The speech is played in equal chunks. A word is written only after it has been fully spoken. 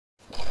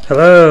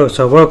Hello,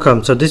 so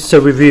welcome. So this is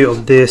a review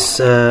of this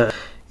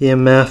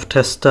EMF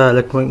tester,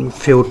 electromagnetic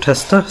field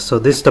tester. So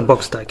this is the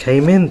box that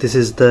came in. This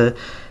is the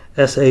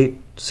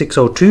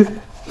S8602.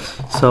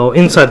 So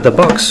inside the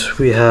box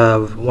we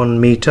have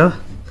 1 meter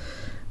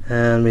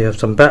and we have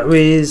some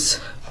batteries,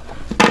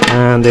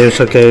 and they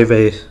also gave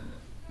a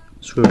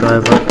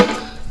screwdriver.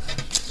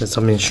 There's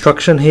some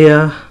instruction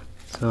here.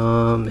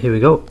 Here we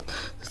go.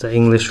 It's the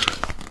English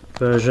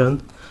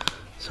version.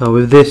 So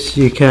with this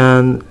you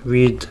can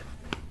read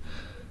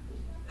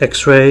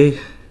X-ray,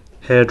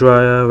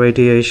 hairdryer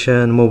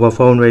radiation, mobile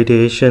phone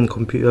radiation,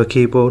 computer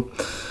keyboard.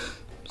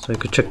 So you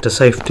could check the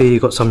safety. You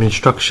got some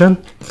instruction.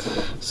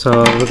 So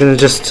we're going to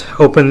just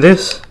open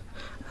this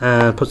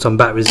and put some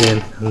batteries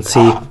in and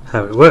see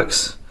how it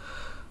works.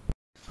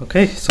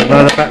 Okay, so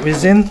now the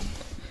batteries in,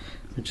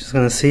 we're just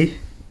going to see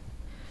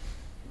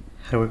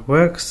how it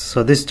works.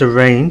 So this is the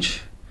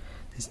range.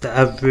 It's the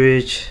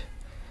average,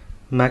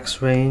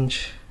 max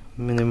range,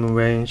 minimum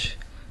range,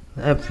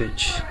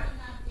 average.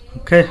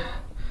 Okay,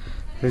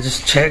 we'll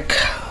just check.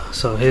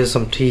 So here's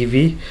some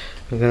TV.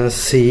 We're gonna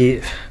see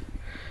if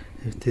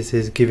this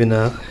is giving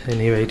out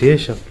any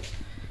radiation.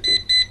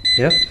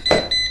 Yep.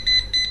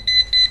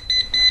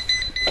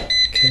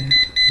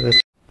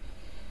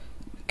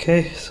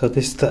 Okay, so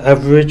this is the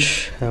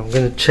average. I'm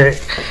gonna check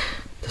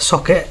the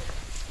socket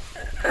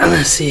and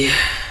let's see.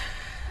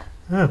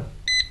 Oh,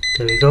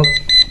 there we go.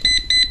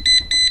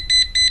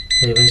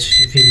 Even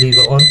if you leave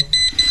it on,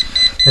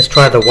 let's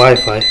try the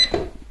Wi-Fi.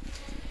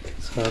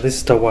 So this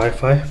is the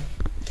Wi-Fi.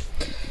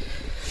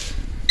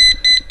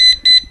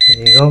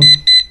 There you go.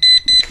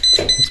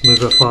 Let's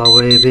move it far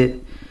away a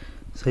bit.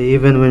 So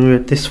even when we're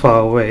this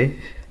far away,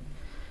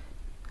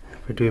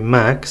 if we're doing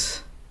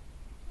max,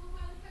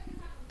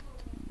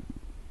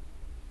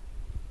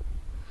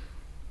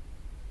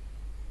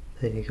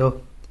 there you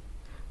go.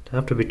 Don't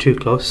have to be too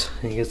close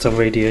and you get some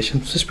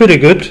radiation. So it's pretty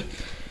good,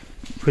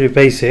 pretty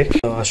basic.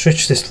 So I'll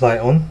switch this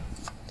light on,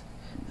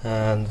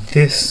 and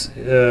this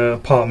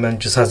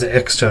apartment just has it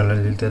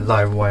externally, the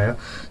live wire,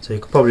 so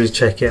you could probably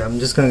check it. I'm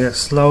just going to get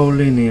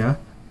slowly near.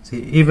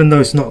 See, even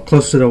though it's not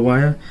close to the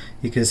wire,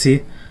 you can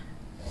see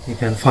you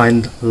can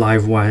find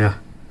live wire.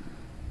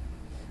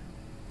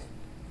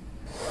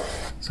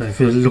 So if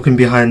you're looking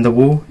behind the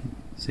wall,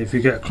 so if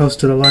you get close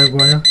to the live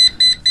wire,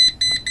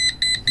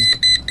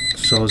 it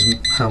shows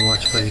how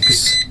much, but you can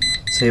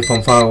see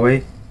from far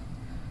away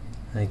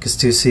and you can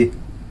still see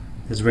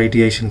there's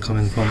radiation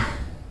coming from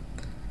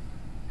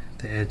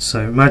the edge.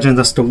 So imagine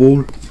that's the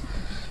wall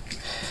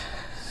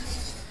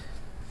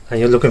and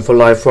you're looking for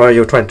live wire,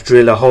 you're trying to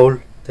drill a hole,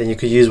 then you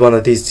could use one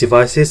of these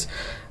devices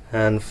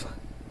and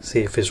see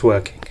if it's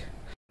working.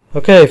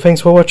 Okay, thanks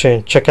for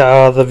watching. Check out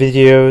our other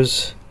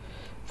videos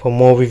for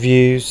more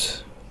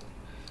reviews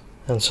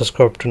and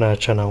subscribe to our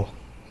channel.